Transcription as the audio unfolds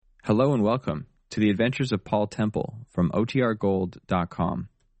Hello and welcome to the Adventures of Paul Temple from OTRGold.com.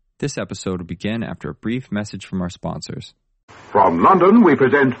 This episode will begin after a brief message from our sponsors. From London, we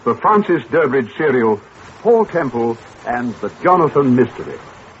present the Francis Durbridge serial, Paul Temple and the Jonathan Mystery.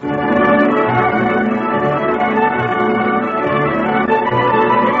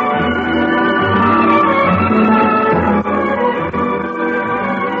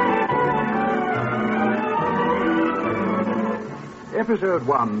 Episode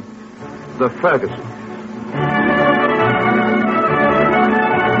 1, The Fergusons.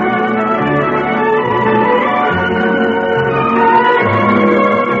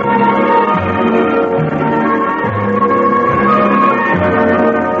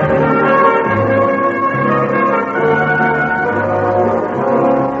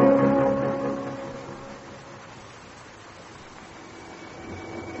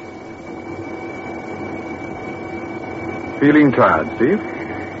 Feeling tired, Steve?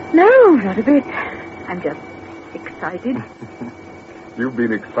 No, not a bit. I'm just excited. You've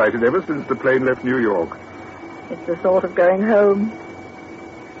been excited ever since the plane left New York. It's the thought of going home.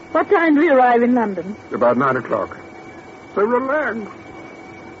 What time do we arrive in London? About 9 o'clock. So relax.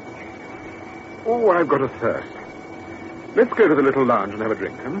 Oh, I've got a thirst. Let's go to the little lounge and have a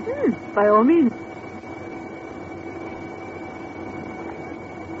drink, huh? By all means.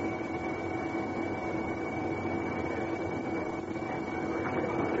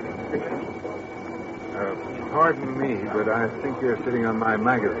 Pardon me, but I think you're sitting on my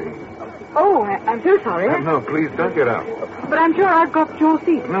magazine. Oh, I'm so sorry. No, please don't get up. But I'm sure I've got your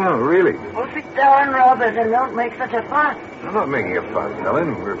seat. No, really. Oh, sit down, Robert, and don't make such a fuss. I'm not making a fuss,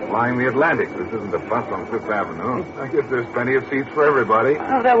 Helen. We're flying the Atlantic. This isn't a fuss on Fifth Avenue. I guess there's plenty of seats for everybody.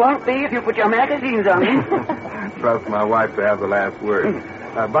 Oh, there won't be if you put your magazines on me. Trust my wife to have the last word.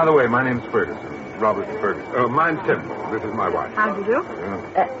 By the way, my name's Ferguson. Robert Ferguson. Oh, mine's Temple. This is my wife. How do you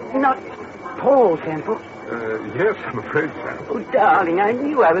do? Not Paul Temple. Yes, I'm afraid so. Oh, darling, I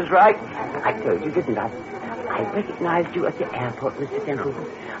knew I was right. I told you, didn't I? I recognized you at the airport, Mr. Temple.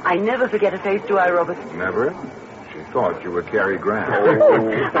 I never forget a face, do I, Robert? Never? She thought you were Cary Grant.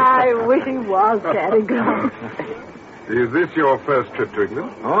 I wish he was Cary Grant. Is this your first trip to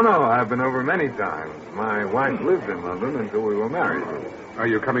England? Oh, no, I've been over many times. My wife lived in London until we were married. Are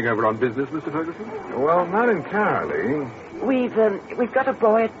you coming over on business, Mr. Ferguson? Well, not entirely. We've got a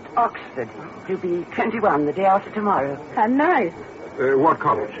boy at Oxford. He'll be 21 the day after tomorrow. How nice. What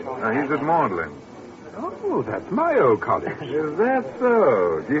college? He's at Magdalen. Oh, that's my old college. Is that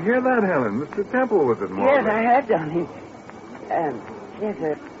so? Do you hear that, Helen? Mr. Temple was at Magdalen. Yes, I heard, darling.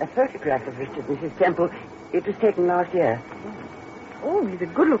 Here's a photograph of Richard, Mrs. Temple. It was taken last year. Oh, he's a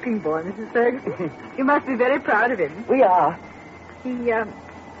good-looking boy, Mrs. Ferguson. You must be very proud of him. We are.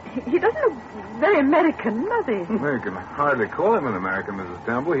 He doesn't look very American, does he? Well, you can hardly call him an American, Mrs.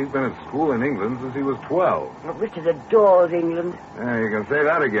 Temple. He's been at school in England since he was 12. Well, Richard adores England. Yeah, you can say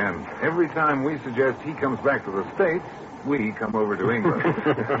that again. Every time we suggest he comes back to the States, we come over to England.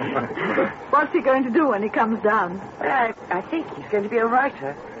 What's he going to do when he comes down? I think he's going to be a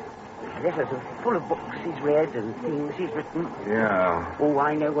writer. His letters are full of books he's read and things he's written. Yeah. Oh,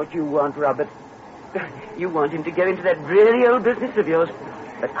 I know what you want, Robert. You want him to go into that really old business of yours.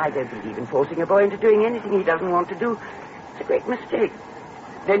 But I don't believe in forcing a boy into doing anything he doesn't want to do. It's a great mistake.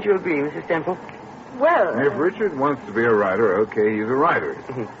 Don't you agree, Mrs. Temple? Well... If Richard wants to be a writer, okay, he's a writer.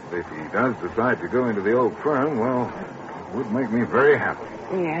 If he does decide to go into the old firm, well, it would make me very happy.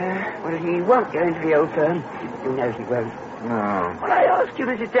 Yeah, well, he won't go into the old firm. You know he won't. No. Well, I asked you,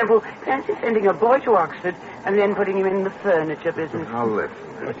 Mrs. Temple, fancy sending a boy to Oxford and then putting him in the furniture business. Now, listen.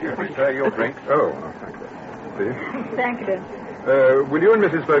 Excuse me, sir, your drink. Oh, thank you. Steve? Thank you. Will you and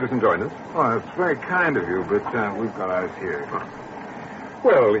Mrs. Ferguson join us? Oh, it's very kind of you, but we've got ours here.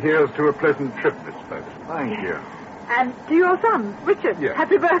 Well, here's to a pleasant trip, Miss Ferguson. Thank you. And to your son, Richard. Yes.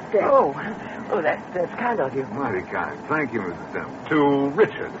 Happy birthday. Oh, that's kind of you. Mighty kind. Thank you, Mrs. Temple. To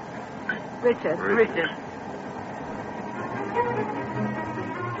Richard. Richard. Richard.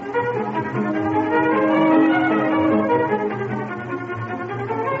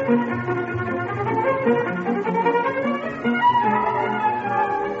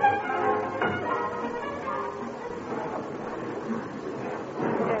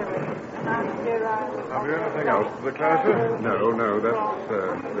 Have you anything else for the classes? No, that's,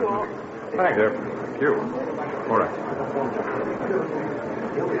 Thank you. Thank you. All right.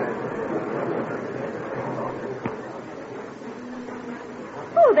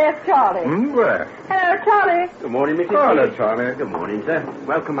 Oh, there's Charlie. Where? Hello, Charlie. Good morning, Mrs. Hello, Heath. Charlie. Good morning, sir.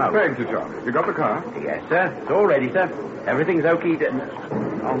 Welcome out. Thank you, Charlie. You got the car? Yes, sir. It's all ready, sir. Everything's okay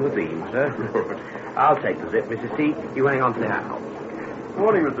on the beam, sir. Good. I'll take the zip, Mrs. T. You hang on to the handle.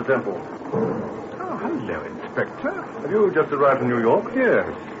 Morning, Mr. Temple. Oh, hello, Inspector. Have you just arrived from New York? Yes.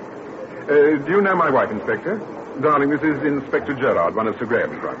 Do you know my wife, Inspector? Darling, this is Inspector Gerard, one of Sir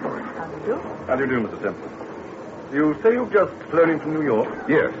Graham's right boys. How do you do, Mr. Temple? You say you've just flown in from New York?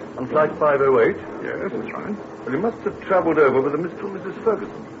 Yes. On flight 508? Yes, that's right. Well, you must have travelled over with a Mr. and Mrs.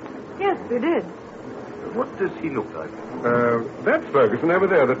 Ferguson. Yes, we did. What does he look like? That's Ferguson over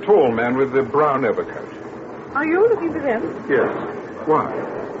there, the tall man with the brown overcoat. Are you looking for them? Yes. Why?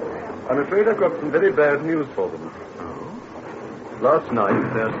 I'm afraid I've got some very bad news for them. Oh? Last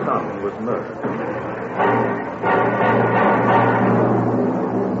night, their son was murdered.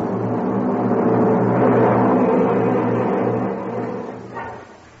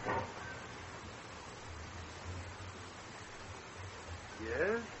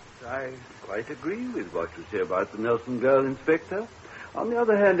 I quite agree with what you say about the Nelson girl, Inspector. On the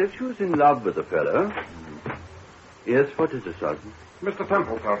other hand, if she was in love with a fellow... Yes, what is it, Sergeant? Mr.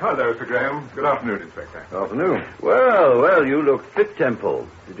 Temple, sir. Hello, Sir Graham. Good afternoon, Inspector. Afternoon. Well, you look fit, Temple.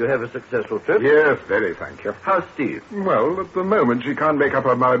 Did you have a successful trip? Yes, very, thank you. How's Steve? Well, at the moment, she can't make up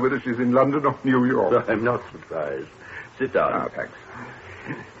her mind whether she's in London or New York. I'm not surprised. Sit down. Ah, thanks.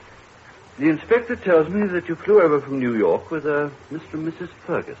 The inspector tells me that you flew over from New York with Mr. and Mrs.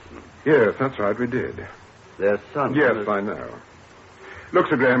 Ferguson. Yes, that's right, we did. Their son... Yes, I know. Look,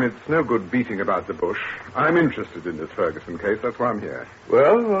 Sir Graham, it's no good beating about the bush. I'm interested in this Ferguson case. That's why I'm here.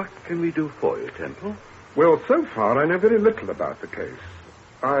 Well, what can we do for you, Temple? Well, so far, I know very little about the case.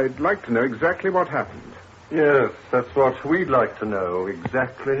 I'd like to know exactly what happened. Yes, that's what we'd like to know,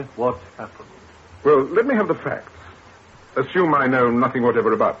 exactly what happened. Well, let me have the facts. Assume I know nothing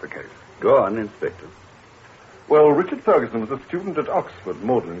whatever about the case. Go on, Inspector. Well, Richard Ferguson was a student at Oxford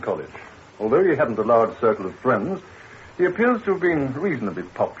Magdalen College. Although he hadn't a large circle of friends, he appears to have been reasonably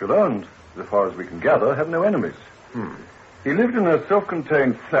popular and, as far as we can gather, had no enemies. He lived in a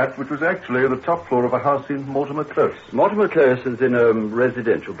self-contained flat which was actually the top floor of a house in Mortimer Close. Mortimer Close is in a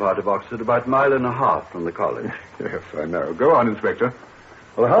residential part of Oxford, about 1.5 miles from the college. Yes, I know. Go on, Inspector.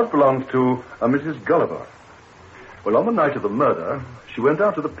 Well, the house belongs to a Mrs. Gulliver. Well, on the night of the murder, she went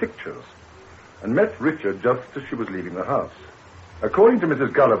out to the pictures and met Richard just as she was leaving the house. According to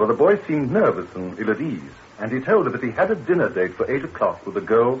Mrs. Gulliver, the boy seemed nervous and ill at ease, and he told her that he had a dinner date for 8 o'clock with a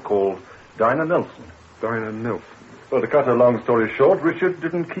girl called Dinah Nelson. Dinah Nelson. Well, to cut a long story short, Richard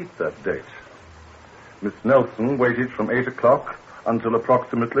didn't keep that date. Miss Nelson waited from 8 o'clock until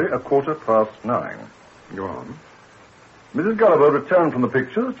approximately 9:15. Go on. Mrs. Gulliver returned from the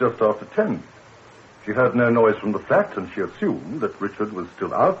pictures just after 10. She heard no noise from the flat, and she assumed that Richard was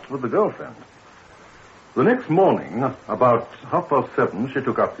still out with the girlfriend. The next morning, about 7:30, she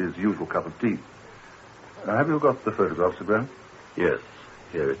took up his usual cup of tea. Have you got the photograph, Sir Graham? Yes,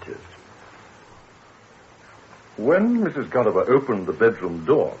 here it is. When Mrs. Gulliver opened the bedroom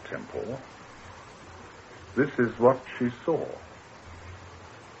door, Temple, this is what she saw.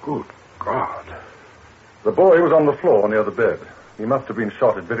 Good God. The boy was on the floor near the bed. He must have been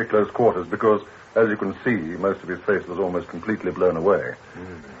shot at very close quarters because, as you can see, most of his face was almost completely blown away.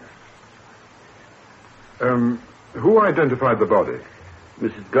 Who identified the body?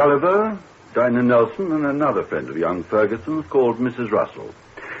 Mrs. Gulliver, Dinah Nelson, and another friend of young Ferguson's called Mrs. Russell.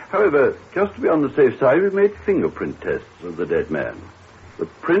 However, just to be on the safe side, we made fingerprint tests of the dead man. The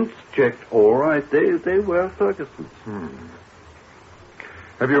prints checked all right. They were Ferguson's.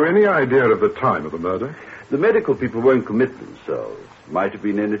 Have you any idea of the time of the murder? The medical people won't commit themselves. Might have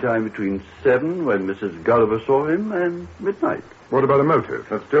been any time between 7, when Mrs. Gulliver saw him, and midnight. What about a motive?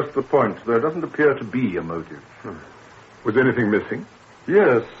 That's just the point. There doesn't appear to be a motive. Was anything missing?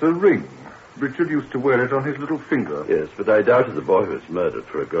 Yes, a ring. Richard used to wear it on his little finger. Yes, but I doubted the boy was murdered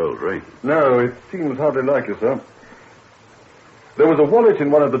for a gold ring. No, it seems hardly likely, sir. There was a wallet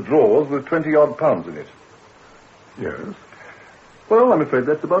in one of the drawers with 20-odd pounds in it. Yes. Well, I'm afraid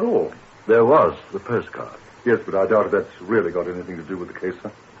that's about all. There was the postcard. Yes, but I doubt if that's really got anything to do with the case,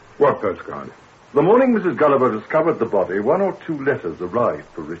 sir. What postcard? The morning Mrs. Gulliver discovered the body, 1 or 2 letters arrived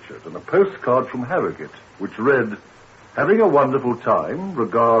for Richard, and a postcard from Harrogate, which read, "Having a wonderful time,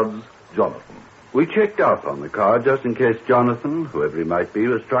 regards, Jonathan." We checked up on the card just in case Jonathan, whoever he might be,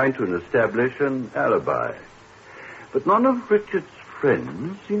 was trying to establish an alibi. But none of Richard's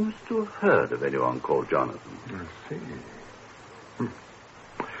friends seems to have heard of anyone called Jonathan. I see.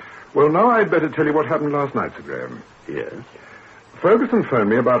 Well, now I'd better tell you what happened last night, Sir Graham. Yes? Ferguson phoned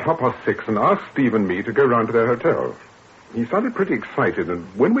me about 6:30 and asked Steve and me to go round to their hotel. He sounded pretty excited, and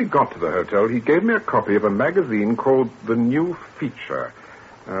when we got to the hotel, he gave me a copy of a magazine called The New Feature.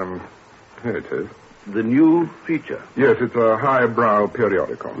 Here it is. The New Feature? Yes, it's a highbrow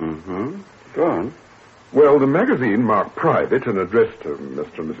periodical. Go on. Well, the magazine, marked private and addressed to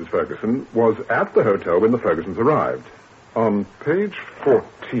Mr. and Mrs. Ferguson, was at the hotel when the Fergusons arrived. On page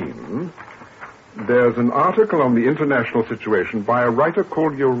 14, there's an article on the international situation by a writer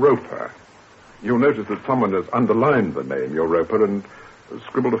called Europa. You'll notice that someone has underlined the name Europa and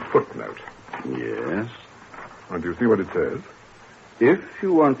scribbled a footnote. Yes. And do you see what it says? If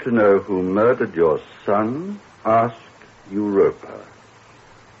you want to know who murdered your son, ask Europa.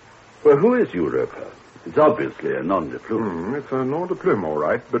 Well, who is Europa? It's obviously a nom de plume. It's a nom de plume, all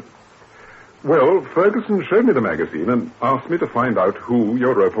right, but... Well, Ferguson showed me the magazine and asked me to find out who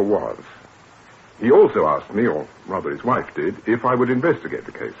Europa was. He also asked me, or rather his wife did, if I would investigate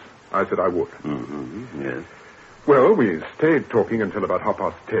the case. I said I would. Mm-hmm. Yes. Well, we stayed talking until about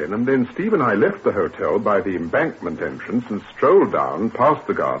 10:30, and then Steve and I left the hotel by the embankment entrance and strolled down past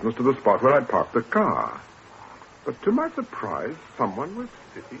the gardens to the spot where I'd parked the car. But to my surprise, someone was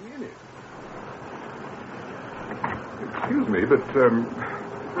sitting in it. Excuse me, but,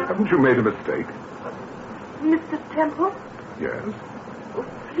 haven't you made a mistake? Mr. Temple? Yes? Oh,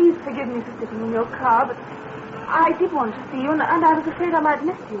 please forgive me for sitting in your car, but I did want to see you, and I was afraid I might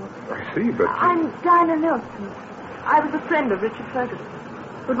miss you. I see, but... I'm Dinah Nelson. I was a friend of Richard Ferguson.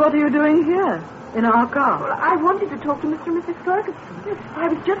 But what are you doing here, in our car? Well, I wanted to talk to Mr. and Mrs. Ferguson. I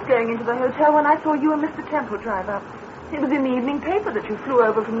was just going into the hotel when I saw you and Mr. Temple drive up. It was in the evening paper that you flew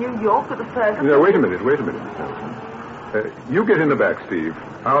over from New York with the Fergusons. No, wait a minute, Miss Nelson. You get in the back, Steve.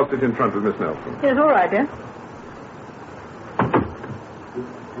 I'll sit in front with Miss Nelson. Yes, all right, yes.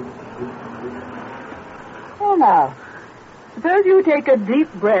 Oh, now, suppose you take a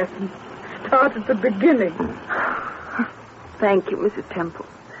deep breath and start at the beginning. Thank you, Mrs. Temple.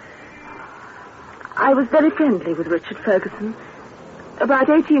 I was very friendly with Richard Ferguson. About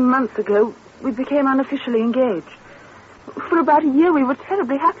 18 months ago, we became unofficially engaged. For about a year, we were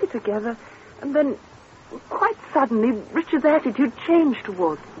terribly happy together. And then, quite suddenly, Richard's attitude changed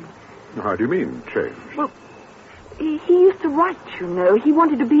towards me. How do you mean, changed? Well, he used to write, you know. He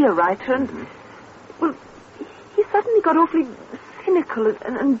wanted to be a writer, and, well, he suddenly got awfully cynical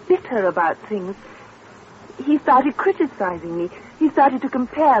and bitter about things. He started criticizing me. He started to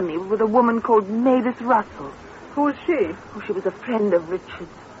compare me with a woman called Mavis Russell. Who was she? Oh, she was a friend of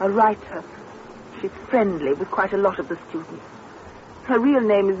Richard's, a writer. She's friendly with quite a lot of the students. Her real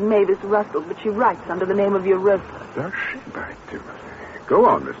name is Mavis Russell, but she writes under the name of Europa. Does she, by Timothy? Go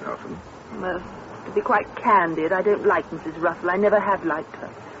on, Miss Nelson. Well, to be quite candid, I don't like Mrs. Russell. I never have liked her.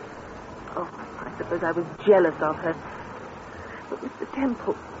 Oh, I suppose I was jealous of her. But Mr.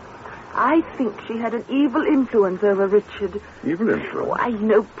 Temple, I think she had an evil influence over Richard. Evil influence? Oh, I've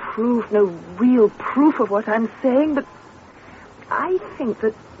no proof, no real proof of what I'm saying, but I think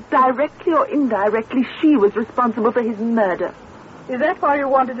that directly or indirectly she was responsible for his murder. Is that why you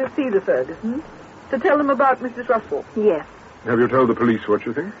wanted to see the Fergusons? To tell them about Mrs. Russell? Yes. Have you told the police what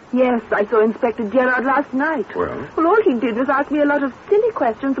you think? Yes, I saw Inspector Gerard last night. Well, all he did was ask me a lot of silly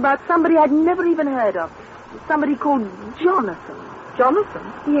questions about somebody I'd never even heard of. Somebody called Jonathan.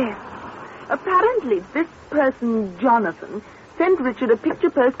 Jonathan? Yes. Apparently, this person, Jonathan, sent Richard a picture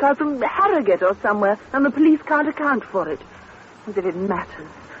postcard from Harrogate or somewhere, and the police can't account for it. As if it matters.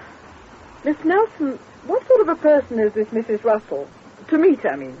 Miss Nelson, what sort of a person is this Mrs. Russell? To meet,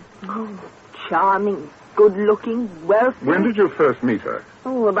 I mean. Oh, charming, good-looking, wealthy. when did you first meet her?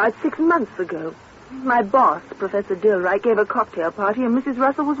 Oh, about 6 months ago. My boss, Professor Dilright, gave a cocktail party, and Mrs.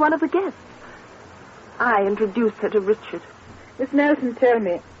 Russell was one of the guests. I introduced her to Richard. Miss Nelson, tell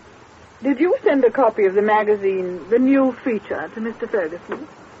me, did you send a copy of the magazine, The New Feature, to Mr. Ferguson?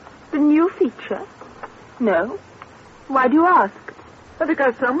 The new feature? No. Why do you ask? Well,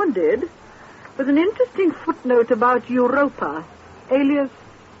 because someone did. With an interesting footnote about Europa, alias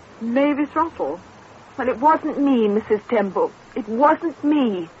Mavis Russell. Well, it wasn't me, Mrs. Temple. It wasn't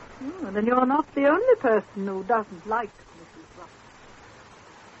me. Oh, then you're not the only person who doesn't like Mrs. Russell.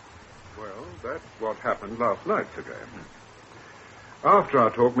 Well, that's what happened last night, Sir Graham. After our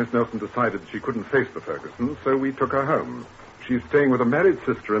talk, Miss Nelson decided she couldn't face the Fergusons, so we took her home. She's staying with a married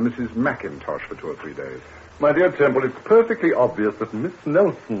sister, a Mrs. McIntosh, for 2 or 3 days. My dear Temple, it's perfectly obvious that Miss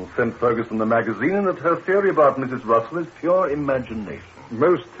Nelson sent Ferguson the magazine and that her theory about Mrs. Russell is pure imagination.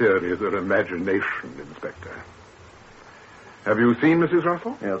 Most theories are imagination, Inspector. Have you seen Mrs.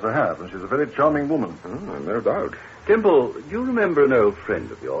 Russell? Yes, I have, and she's a very charming woman. Oh, no doubt. Temple, do you remember an old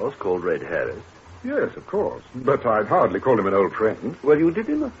friend of yours called Red Harris? Yes, of course. But I'd hardly call him an old friend. Well, you did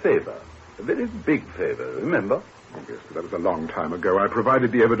him a favor. A very big favor, remember? Oh, yes, but that was a long time ago. I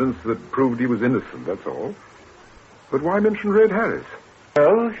provided the evidence that proved he was innocent, that's all. But why mention Red Harris?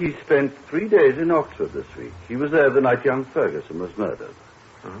 Well, he spent 3 days in Oxford this week. He was there the night young Ferguson was murdered.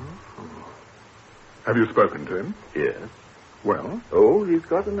 Oh. Have you spoken to him? Yes. Well? Oh, he's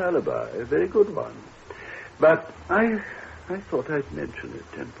got an alibi, a very good one. But I thought I'd mention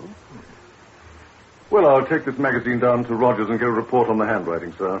it, Temple. Well, I'll take this magazine down to Rogers and get a report on the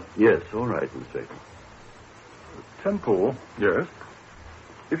handwriting, sir. Yes, all right, Inspector. Temple, Yes?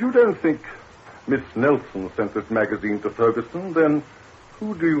 if you don't think Miss Nelson sent this magazine to Ferguson, then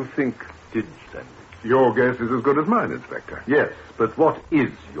who do you think did send it? Your guess is as good as mine, Inspector. Yes, but what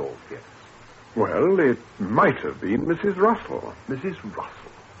is your guess? Well, it might have been Mrs. Russell. Mrs. Russell.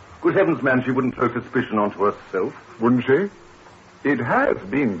 Good heavens, man, she wouldn't throw suspicion onto herself. Wouldn't she? It has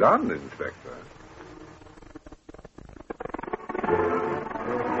been done, Inspector.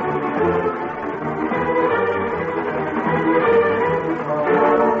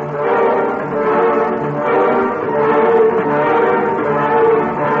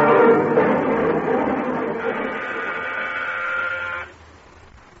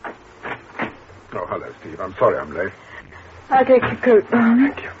 Oh, hello, Steve. I'm sorry I'm late. I'll take your coat, Barney.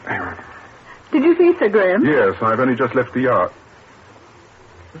 Thank you. Hang on. Did you see Sir Graham? Yes, I've only just left the yard.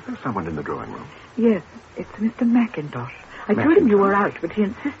 Is there someone in the drawing room? Yes, it's Mr. McIntosh. I told him you were out, but he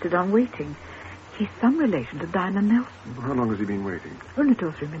insisted on waiting. He's some relation to Dinah Nelson. How long has he been waiting? Only 2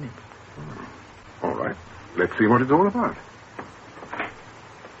 or 3 minutes. All right. Let's see what it's all about.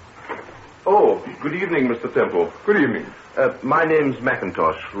 Oh, good evening, Mr. Temple. Good evening. My name's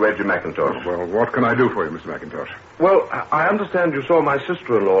McIntosh, Reggie McIntosh. Well, what can I do for you, Mr. McIntosh? Well, I understand you saw my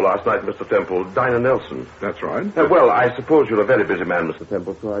sister-in-law last night, Mr. Temple, Dinah Nelson. That's right. Well, I suppose you're a very busy man, Mr.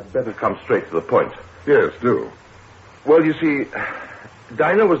 Temple, so I'd better come straight to the point. Yes, do. Well, you see,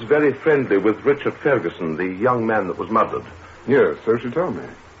 Dinah was very friendly with Richard Ferguson, the young man that was murdered. Yes, so she told me.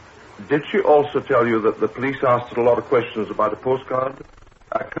 Did she also tell you that the police asked her a lot of questions about a postcard?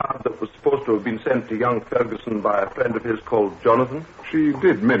 A card that was supposed to have been sent to young Ferguson by a friend of his called Jonathan? She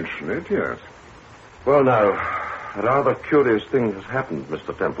did mention it, yes. Well, now, a rather curious thing has happened,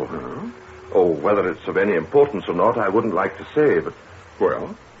 Mr. Temple. Oh, whether it's of any importance or not, I wouldn't like to say, but...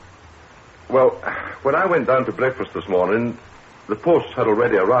 Well? Well, when I went down to breakfast this morning, the post had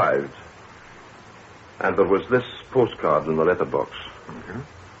already arrived. And there was this postcard in the letterbox. Okay.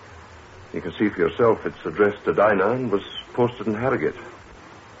 You can see for yourself it's addressed to Dinah and was posted in Harrogate.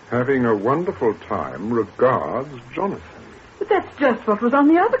 Having a wonderful time, regards, Jonathan. But that's just what was on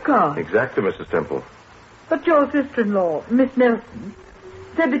the other card. Exactly, Mrs. Temple. But your sister-in-law, Miss Nelson,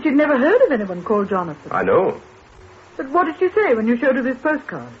 said that you'd never heard of anyone called Jonathan. I know. But what did she say when you showed her this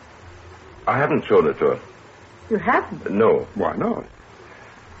postcard? I haven't shown it to her. You haven't? No. Why not?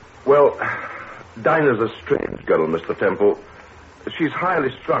 Well, Dinah's a strange girl, Mr. Temple. She's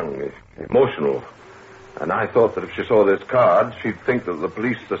highly strung, emotional. And I thought that if she saw this card, she'd think that the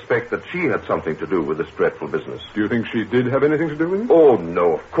police suspect that she had something to do with this dreadful business. Do you think she did have anything to do with it? Oh,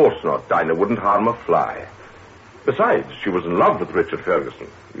 no, of course not. Dinah wouldn't harm a fly. Besides, she was in love with Richard Ferguson.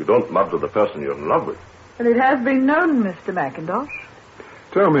 You don't murder the person you're in love with. Well, it has been known, Mr. McIntosh.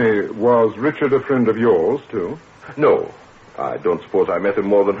 Tell me, was Richard a friend of yours, too? No, I don't suppose I met him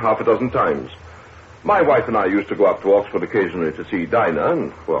more than half a dozen times. My wife and I used to go up to Oxford occasionally to see Dinah,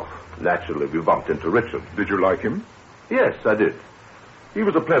 and, well, naturally we bumped into Richard. Did you like him? Yes, I did. He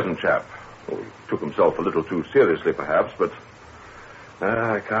was a pleasant chap. Well, he took himself a little too seriously, perhaps, but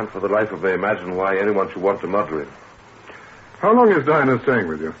I can't for the life of me imagine why anyone should want to murder him. How long is Dinah staying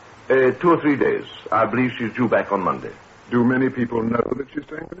with you? 2 or 3 days. I believe she's due back on Monday. Do many people know that she's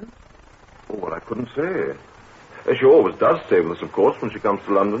staying with you? Oh, well, I couldn't say. She always does stay with us, of course, when she comes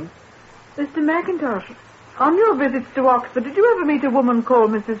to London. Mr. McIntosh, on your visits to Oxford, did you ever meet a woman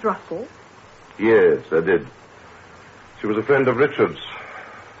called Mrs. Russell? Yes, I did. She was a friend of Richard's.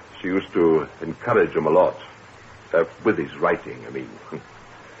 She used to encourage him a lot. With his writing, I mean.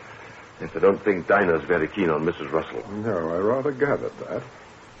 Yes, I don't think Dinah's very keen on Mrs. Russell. No, I rather gathered that.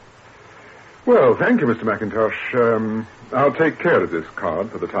 Well, thank you, Mr. McIntosh. I'll take care of this card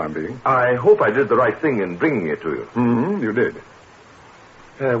for the time being. I hope I did the right thing in bringing it to you. Mm-hmm, you did.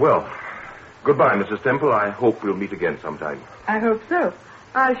 Well, goodbye, Mrs. Temple. I hope we'll meet again sometime. I hope so.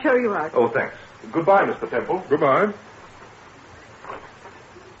 I'll show you out. Oh, thanks. Goodbye, Mr. Temple. Goodbye.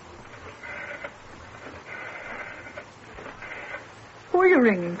 Who are you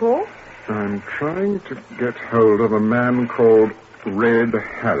ringing, Paul? I'm trying to get hold of a man called Red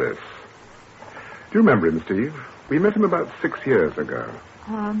Harris. Do you remember him, Steve? We met him about 6 years ago.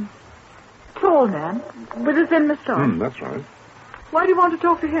 Tall man, with a thin moustache. That's right. Why do you want to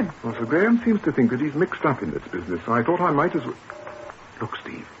talk to him? Well, Sir Graham seems to think that he's mixed up in this business, so I thought I might as well... Look,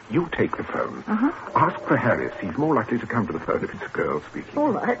 Steve, you take the phone. Ask for Harris. He's more likely to come to the phone if it's a girl speaking.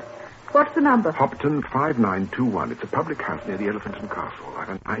 All right. What's the number? Hopton 5921. It's a public house near the Elephant and Castle. I've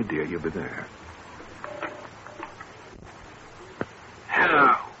an idea you'll be there.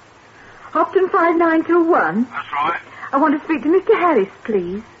 Hopton 5921. That's right. I want to speak to Mr. Harris,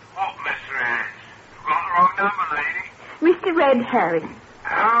 please. What, Mr. Harris? You've got the wrong number, lady. Mr. Red Harris.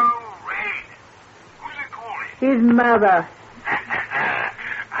 Oh, Red. Who's it calling? His mother.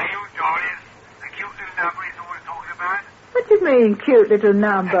 Are you Doris? The cute little number he's always talking about? What do you mean, cute little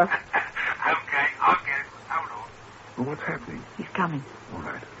number? Okay, I'll get it. Hold on. Well, what's happening? He's coming. All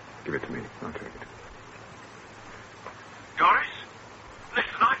right. Give it to me. I'll take it. Doris?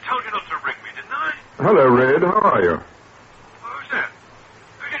 Listen, I told you not to ring me, didn't I? Hello, Red. How are you? Who's that?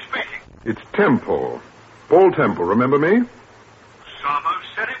 Who's you speaking? It's Temple. Paul Temple, remember me? Samo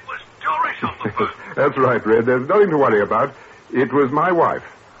said it was Doris on the phone. That's right, Red. There's nothing to worry about. It was my wife.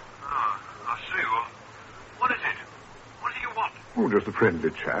 Oh, I see. Well, what is it? What do you want? Oh, just a friendly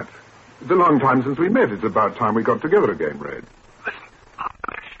chat. It's a long time since we met. It's about time we got together again, Red. Listen, I'm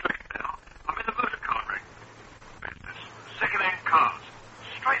going straight now. I'm in the motor car ring. Business. Second-hand cars.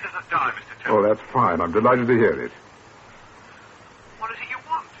 Straight as a die, Mr. Temple. Oh, that's fine. I'm delighted to hear it. What is it you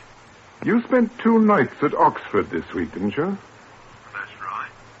want? You spent 2 nights at Oxford this week, didn't you? That's right.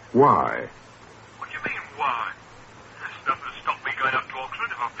 Why? What do you mean, why? There's nothing to stop me going up to Oxford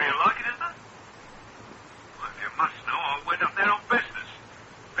if I feel like it, is there? Well, if you must know, I went up there on business.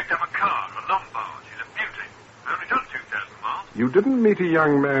 Picked up a car, a Lombard. She's a beauty. I only done 2,000 miles. You didn't meet a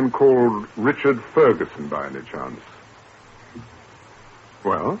young man called Richard Ferguson by any chance?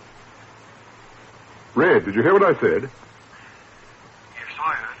 Well? Red, did you hear what I said? Yes,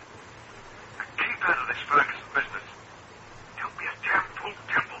 I heard. Now keep out of this Ferguson business. Don't be a damn fool,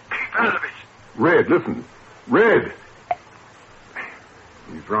 Temple. Keep out of it. Red, listen. Red!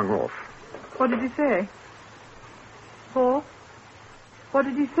 He's rung off. What did he say? Paul? What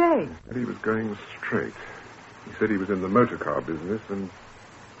did he say? And he was going straight. He said he was in the motor car business and...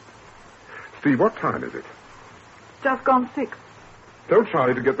 Steve, what time is it? Just gone 6. Tell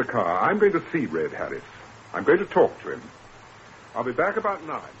Charlie to get the car. I'm going to see Red Harris. I'm going to talk to him. I'll be back about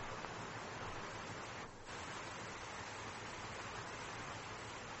 9.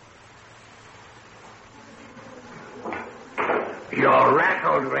 You're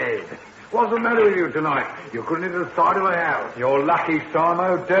rattled, Red. What's the matter with you tonight? You couldn't hit the side of a house. You're lucky,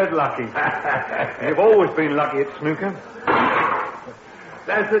 Samo. Dead lucky. You've always been lucky at snooker.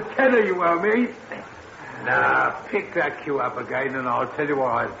 That's a tenner you owe me. Now, pick that cue up again and I'll tell you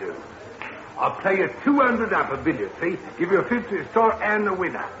what I'll do. I'll play you 200 up a billiard, see? Give you a 50 start and the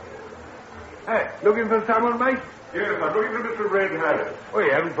winner. Hey, looking for someone, mate? Yes, I'm looking for Mr. Red Harris. Oh,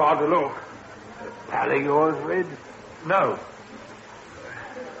 you haven't far to look. Pal of yours, Red? No.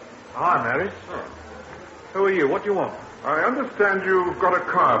 Hi, Harris. Oh. Who are you? What do you want? I understand you've got a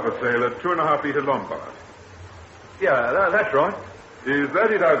car for sale at 2.5 Liter Lombard. Yeah, that's right. Is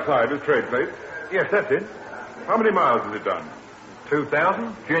that it outside, his trade plate? Yes, that's it. How many miles has it done?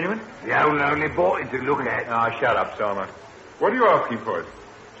 2,000? Genuine? You only bought it to look at. Ah, shut up, Samo. What are you asking for it?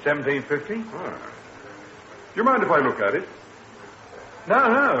 1750? Ah. Do you mind if I look at it?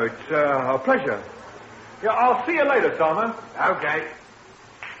 No, it's a pleasure. Yeah, I'll see you later, Samo. Okay.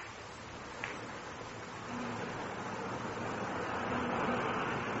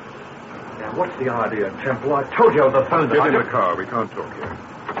 Now, what's the idea, Temple? I told you over the phone. Get in the car. We can't talk here.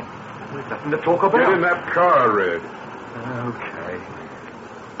 There's nothing to talk about. Get in that car, Red. Okay.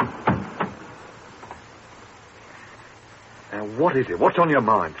 Now, what is it? What's on your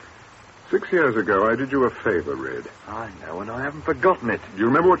mind? 6 years ago, I did you a favor, Red. I know, and I haven't forgotten it. Do you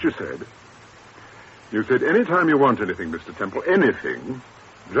remember what you said? You said, anytime you want anything, Mr. Temple, anything,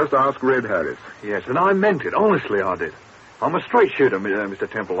 just ask Red Harris. Yes, and I meant it. Honestly, I did. I'm a straight shooter, Mr.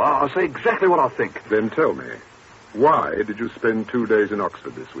 Temple. I'll say exactly what I think. Then tell me, why did you spend 2 days in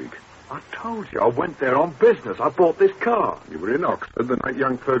Oxford this week? I told you, I went there on business. I bought this car. You were in Oxford the night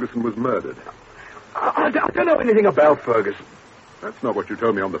young Ferguson was murdered. I don't know anything about Ferguson. That's not what you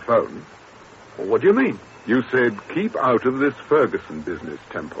told me on the phone. Well, what do you mean? You said, keep out of this Ferguson business,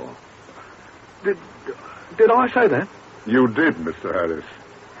 Temple. Did I say that? You did, Mr. Harris.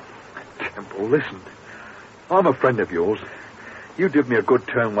 Temple, listen. I'm a friend of yours. You did me a good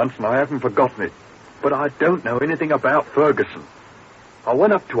turn once, and I haven't forgotten it. But I don't know anything about Ferguson. I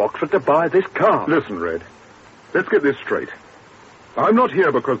went up to Oxford to buy this car. Listen, Red. Let's get this straight. I'm not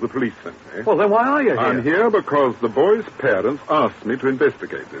here because the police sent me. Well, then why are you here? I'm here because the boy's parents asked me to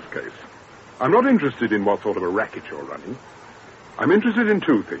investigate this case. I'm not interested in what sort of a racket you're running. I'm interested in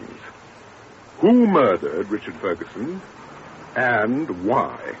 2 things. Who murdered Richard Ferguson and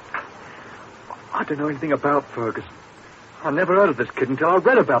why? I don't know anything about Ferguson. I never heard of this kid until I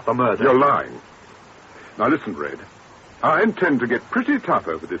read about the murder. You're lying. Now listen, Red. I intend to get pretty tough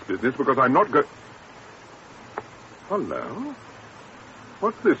over this business because I'm not Hello?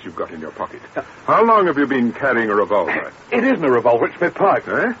 What's this you've got in your pocket? How long have you been carrying a revolver? It isn't a revolver, it's my pipe.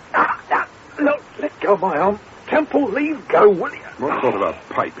 Eh? Look, let go of my arm. Temple, leave go, will you? What sort of a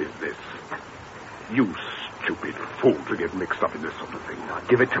pipe is this? You stupid fool to get mixed up in this sort of thing. Now,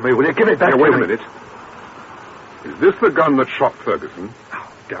 give it to me, will you? Give it back to me. Wait a minute. Is this the gun that shot Ferguson?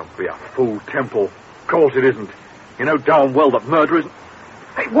 Oh, don't be a fool, Temple. Of course it isn't. You know darn well that murder isn't...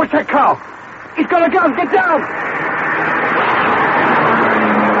 Hey, watch that car! He's got a gun! Get down!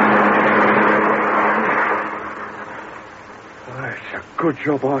 Oh, it's a good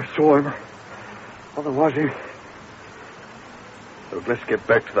job I saw him. Otherwise he... Look, let's get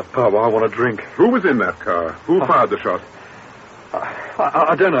back to the pub. I want a drink. Who was in that car? Who fired the shot?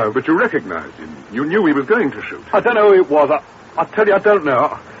 I don't know. But you recognized him. You knew he was going to shoot. I don't know who it was. I tell you, I don't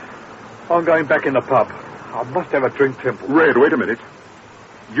know. I'm going back in the pub. I must have a drink, Temple. Red, wait a minute.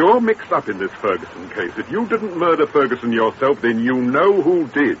 You're mixed up in this Ferguson case. If you didn't murder Ferguson yourself, then you know who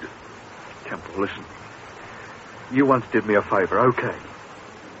did. Temple, listen. You once did me a favor, okay.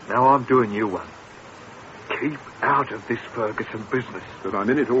 Now I'm doing you one. Keep out of this Ferguson business. But I'm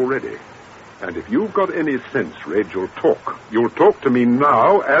in it already. And if you've got any sense, Red, you'll talk. You'll talk to me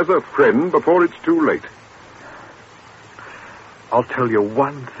now as a friend before it's too late. I'll tell you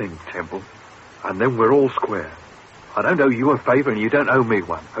one thing, Temple, and then we're all square. I don't owe you a favor and you don't owe me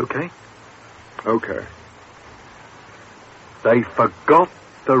one, okay? Okay. They forgot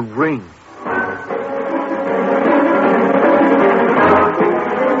the ring.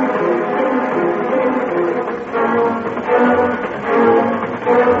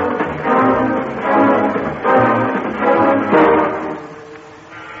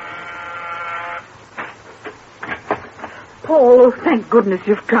 Paul, thank goodness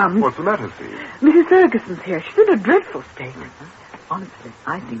you've come. What's the matter, Steve? Mrs. Ferguson's here. She's in a dreadful state. Honestly,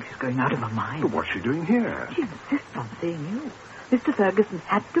 I think she's going out of her mind. But what's she doing here? She insists on seeing you. Mr. Ferguson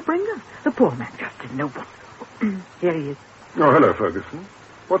had to bring her. The poor man just didn't know what... Here he is. Oh, hello, Ferguson.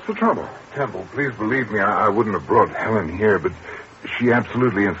 What's the trouble? Temple, please believe me, I wouldn't have brought Helen here, but she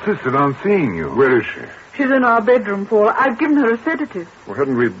absolutely insisted on seeing you. Where is she? She's in our bedroom, Paul. I've given her a sedative. Well,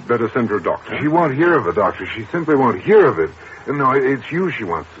 hadn't we better send her a doctor? She won't hear of a doctor. She simply won't hear of it. No, it's you she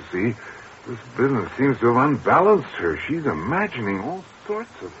wants to see. This business seems to have unbalanced her. She's imagining all sorts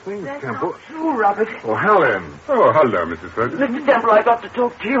of things, That's Temple. not true, Robert. Oh, Helen. Oh, hello, Mrs. Ferguson. Mr. Temple, I've got to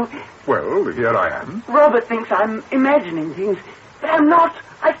talk to you. Well, here I am. Robert thinks I'm imagining things, but I'm not.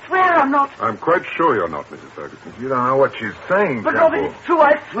 I swear I'm not. I'm quite sure you're not, Mrs. Ferguson. You don't know what she's saying, But, Temple. Robert, it's true.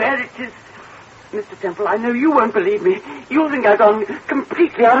 I swear it is. Mr. Temple, I know you won't believe me. You'll think I've gone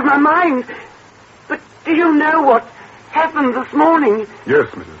completely out of my mind. But do you know what happened this morning? Yes,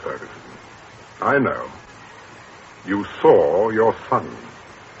 Mrs. Ferguson. I know. You saw your son.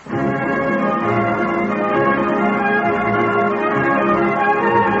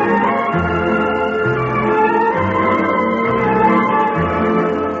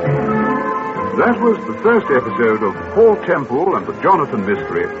 That was the first episode of Paul Temple and the Jonathan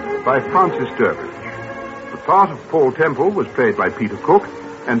Mystery by Francis Durbridge. The part of Paul Temple was played by Peter Cook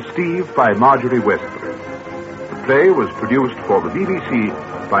and Steve by Marjorie Westbury. The play was produced for the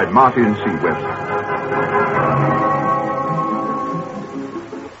BBC by Martin C. Webster.